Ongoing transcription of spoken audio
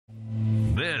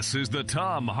This is the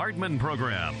Thom Hartmann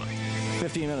Program.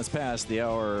 15 minutes past the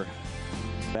hour,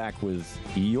 back with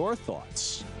your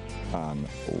thoughts on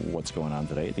what's going on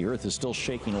today. The Earth is still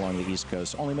shaking along the East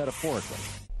Coast, only metaphorically.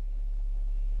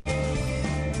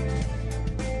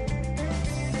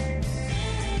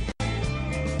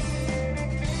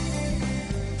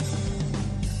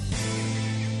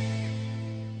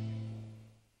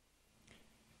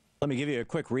 Let me give you a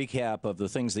quick recap of the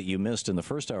things that you missed in the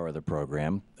first hour of the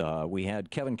program. We had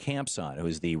Kevin Camps on, who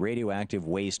is the radioactive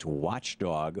waste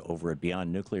watchdog over at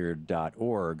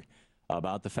beyondnuclear.org,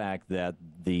 about the fact that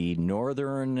the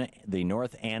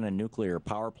North Anna nuclear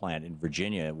power plant in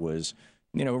Virginia was,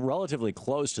 relatively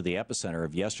close to the epicenter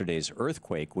of yesterday's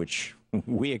earthquake, which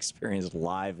we experienced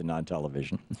live and on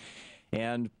television.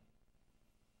 And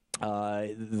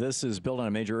this is built on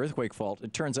a major earthquake fault.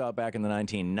 It turns out back in the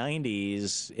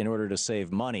 1990s, in order to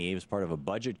save money, as part of a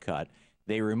budget cut,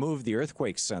 they removed the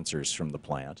earthquake sensors from the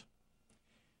plant,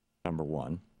 number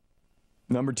one.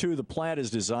 Number two, the plant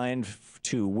is designed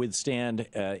to withstand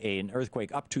an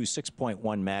earthquake up to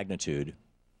 6.1 magnitude.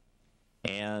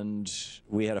 And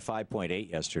we had a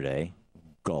 5.8 yesterday.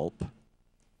 Gulp.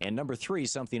 And number three,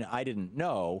 something I didn't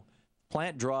know,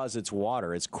 plant draws its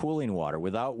water, its cooling water,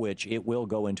 without which it will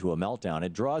go into a meltdown.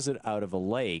 It draws it out of a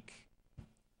lake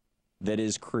that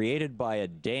is created by a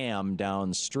dam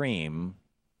downstream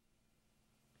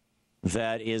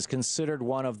that is considered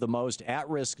one of the most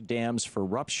at-risk dams for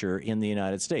rupture in the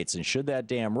United States. And should that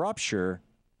dam rupture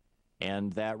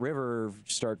and that river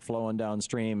start flowing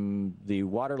downstream, the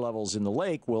water levels in the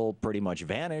lake will pretty much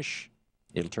vanish.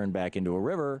 It'll turn back into a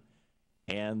river,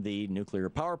 and the nuclear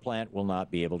power plant will not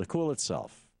be able to cool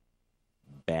itself.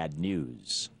 Bad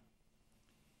news.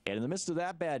 And in the midst of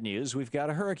that bad news, we've got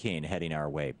a hurricane heading our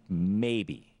way.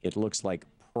 Maybe. It looks like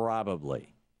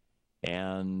probably.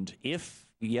 And if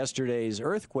yesterday's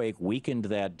earthquake weakened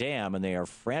that dam, and they are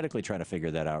frantically trying to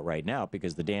figure that out right now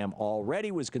because the dam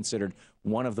already was considered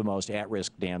one of the most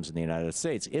at-risk dams in the United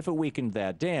States. If it weakened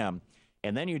that dam,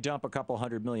 and then you dump a couple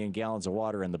 100 million gallons of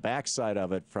water in the backside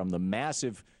of it from the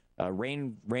massive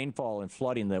rainfall and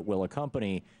flooding that will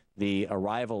accompany the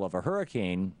arrival of a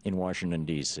hurricane in Washington,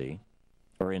 D.C.,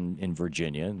 or in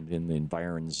Virginia, in the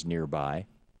environs nearby,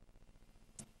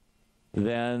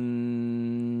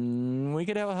 then we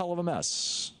could have a hell of a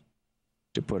mess,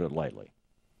 to put it lightly.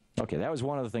 Okay, that was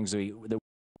one of the things that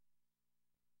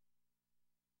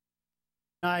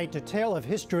Tonight, a tale of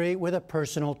history with a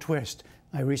personal twist.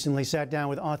 I recently sat down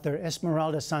with author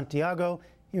Esmeralda Santiago.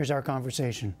 Here's our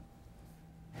conversation.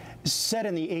 Set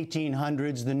in the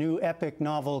 1800s, the new epic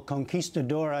novel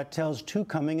Conquistadora tells two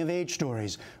coming-of-age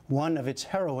stories. One of its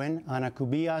heroine, Ana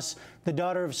Cubillas, the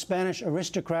daughter of Spanish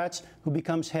aristocrats who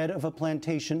becomes head of a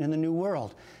plantation in the New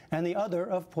World, and the other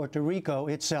of Puerto Rico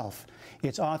itself.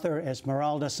 Its author,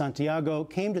 Esmeralda Santiago,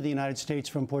 came to the United States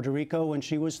from Puerto Rico when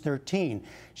she was 13.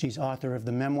 She's author of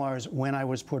the memoirs When I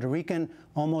Was Puerto Rican,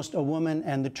 Almost a Woman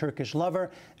and the Turkish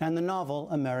Lover, and the novel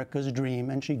America's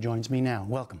Dream, and she joins me now.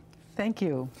 Welcome. Thank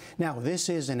you. Now, this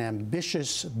is an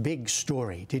ambitious, big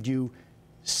story. Did you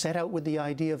set out with the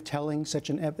idea of telling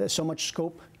so much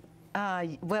scope?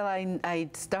 Well, I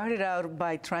started out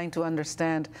by trying to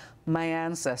understand my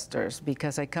ancestors,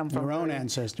 because I come from... Your own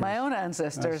ancestors? My own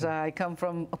ancestors. I come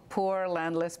from poor,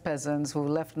 landless peasants who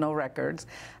left no records.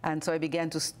 And so I began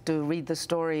to read the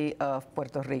story of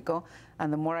Puerto Rico.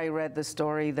 And the more I read the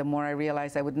story, the more I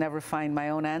realized I would never find my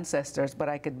own ancestors, but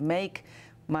I could make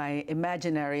my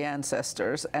imaginary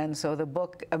ancestors. And so the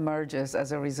book emerges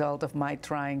as a result of my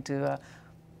trying to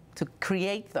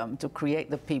create them, to create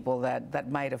the people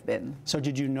that might have been. So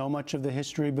did you know much of the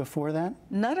history before that?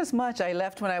 Not as much. I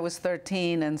left when I was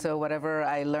 13, and so whatever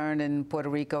I learned in Puerto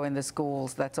Rico in the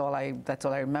schools, that's all I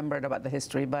remembered about the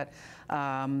history. But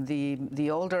the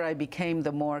older I became,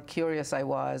 the more curious I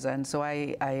was, and so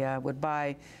I would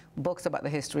buy books about the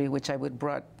history, which I would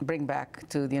bring back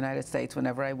to the United States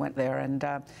whenever I went there.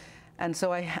 And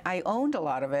so I owned a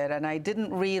lot of it, and I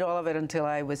didn't read all of it until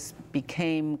I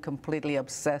became completely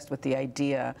obsessed with the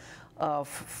idea of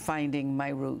finding my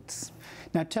roots.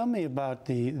 Now tell me about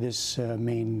the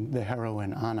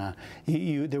heroine, Ana.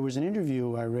 There was an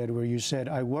interview I read where you said,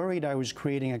 "I worried I was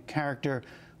creating a character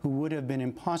who would have been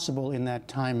impossible in that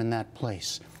time and that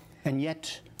place." And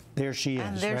yet There she is,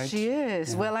 And there right? she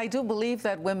is. Yeah. Well, I do believe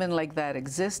that women like that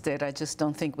existed. I just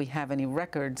don't think we have any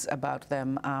records about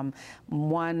them.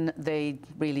 One, they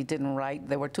really didn't write.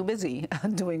 They were too busy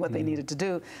doing what they needed to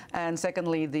do. And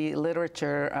secondly, the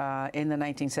literature in the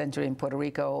 19th century in Puerto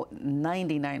Rico,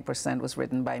 99% was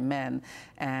written by men.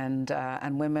 And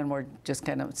women were just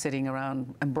kind of sitting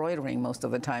around embroidering most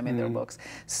of the time in their books.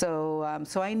 So,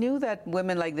 so I knew that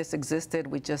women like this existed.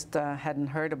 We just hadn't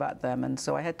heard about them. And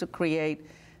so I had to create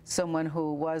someone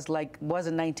who was a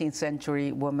 19th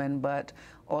century woman, but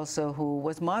also who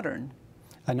was modern.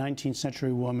 A 19th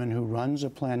century woman who runs a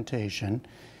plantation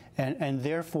and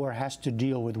therefore has to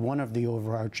deal with one of the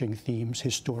overarching themes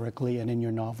historically and in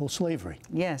your novel, slavery.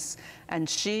 Yes, and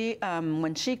she,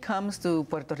 when she comes to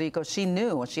Puerto Rico, she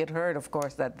had heard, of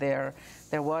course, that there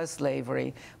was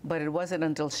slavery, but it wasn't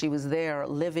until she was there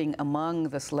living among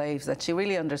the slaves that she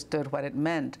really understood what it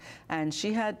meant. And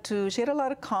she had a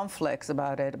lot of conflicts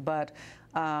about it, but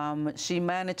she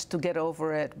managed to get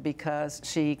over it because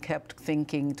she kept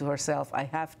thinking to herself, I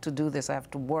have to do this, I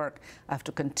have to work, I have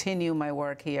to continue my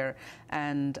work here,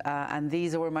 and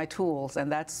these were my tools, and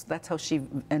that's how she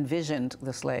envisioned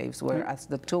the slaves, were as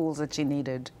the tools that she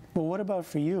needed. Well, what about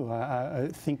for you? I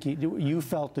think you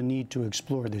felt the need to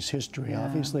explore this history,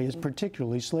 obviously, as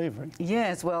particularly slavery.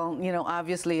 Yes, well, you know,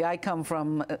 obviously I come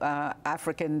from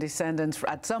African descendants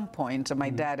at some point. My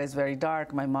dad is very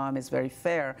dark, my mom is very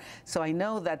fair. So I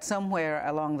know that somewhere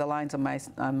along the lines of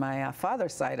on my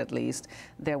father's side, at least,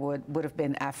 there would have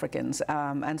been Africans.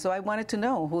 And so I wanted to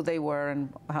know who they were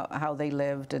and how they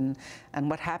lived and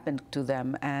what happened to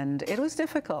them. And it was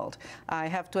difficult. I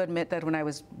have to admit that when I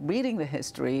was reading the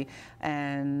history,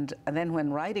 and then when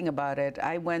writing about it,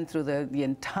 I went through the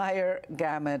entire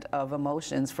gamut of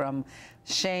emotions, from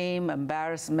shame,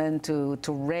 embarrassment, to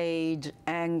rage,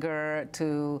 anger,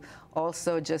 to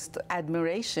also just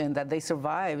admiration that they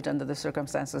survived under the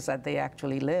circumstances that they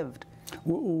actually lived.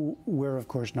 We're, of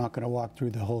course, not going to walk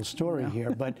through the whole story here,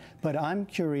 but I'm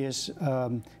curious,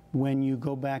 when you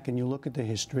go back and you look at the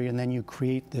history and then you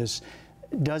create this,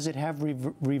 does it have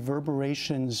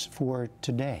reverberations for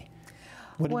today?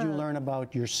 What did you learn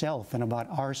about yourself and about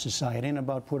our society and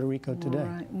about Puerto Rico today?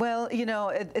 Right. Well, you know,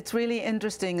 it's really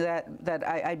interesting that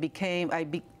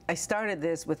I started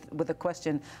this with a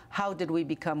question: how did we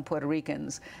become Puerto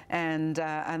Ricans? And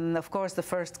of course, the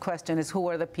first question is, who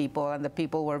are the people? And the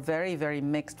people were very, very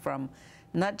mixed, from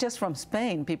not just from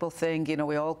Spain. People think, you know,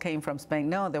 we all came from Spain.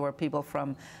 No, there were people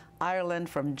from Ireland,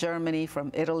 from Germany,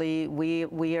 from Italy.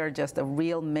 We are just a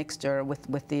real mixture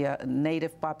with the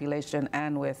native population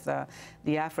and with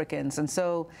the Africans. And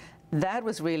so that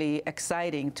was really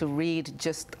exciting to read,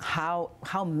 just how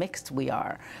mixed we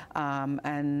are,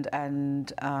 and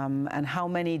how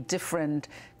many different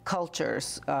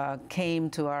cultures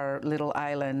came to our little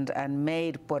island and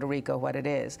made Puerto Rico what it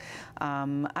is.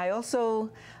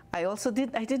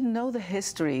 I didn't know the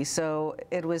history, so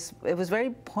it was very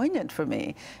poignant for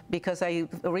me, because I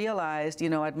realized, you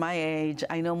know, at my age,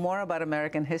 I know more about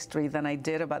American history than I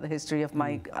did about the history of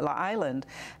my island,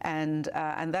 and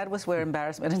that was where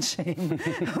embarrassment and shame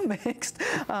mixed,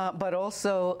 but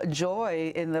also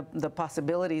joy in the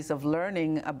possibilities of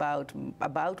learning about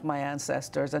my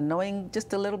ancestors and knowing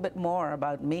just a little bit more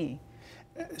about me.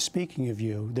 Speaking of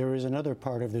you, there is another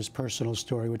part of this personal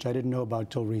story which I didn't know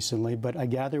about till recently, but I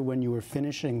gather when you were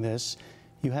finishing this,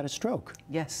 you had a stroke.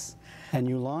 Yes. And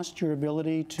you lost your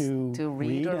ability to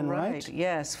read or and write?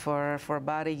 Yes, for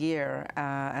about a year,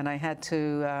 and I had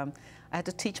to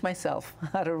teach myself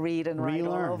how to read and write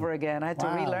all over again. I had to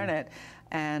relearn it,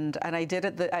 and I did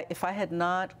it. If I had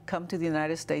not come to the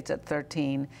United States at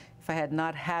 13, if I had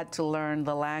not had to learn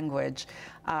the language,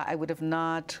 I would have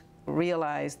not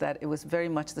realized that it was very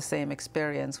much the same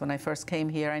experience. When I first came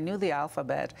here, I knew the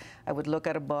alphabet. I would look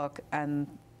at a book and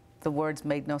the words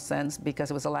made no sense because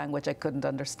it was a language I couldn't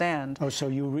understand. Oh, so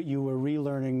you were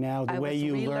relearning now the way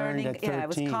you learned at 13. Yeah, it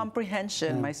was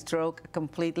comprehension. Yeah. My stroke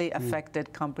completely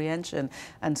affected comprehension.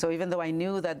 And so even though I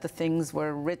knew that the things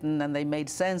were written and they made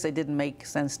sense, they didn't make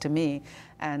sense to me.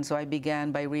 And so I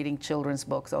began by reading children's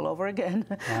books all over again,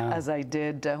 as I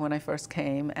did when I first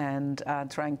came, and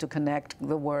trying to connect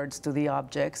the words to the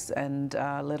objects. And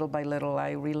little by little,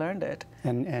 I relearned it.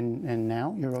 And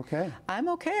now you're okay? I'm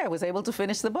okay. I was able to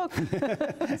finish the book.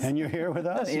 And you're here with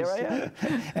us. Here I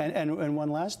am. And one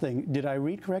last thing. Did I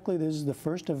read correctly? This is the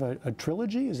first of a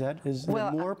trilogy? Is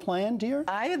there more planned here?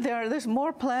 There's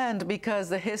more planned, because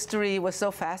the history was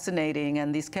so fascinating,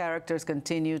 and these characters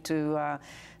continue to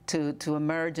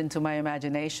emerge into my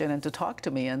imagination and to talk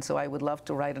to me. And so I would love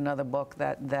to write another book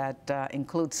that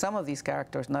includes some of these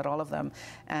characters, not all of them,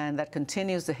 and that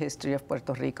continues the history of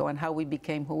Puerto Rico and how we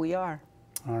became who we are.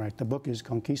 All right. The book is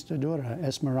Conquistadora,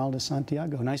 Esmeralda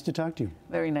Santiago. Nice to talk to you.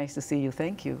 Very nice to see you.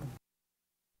 Thank you.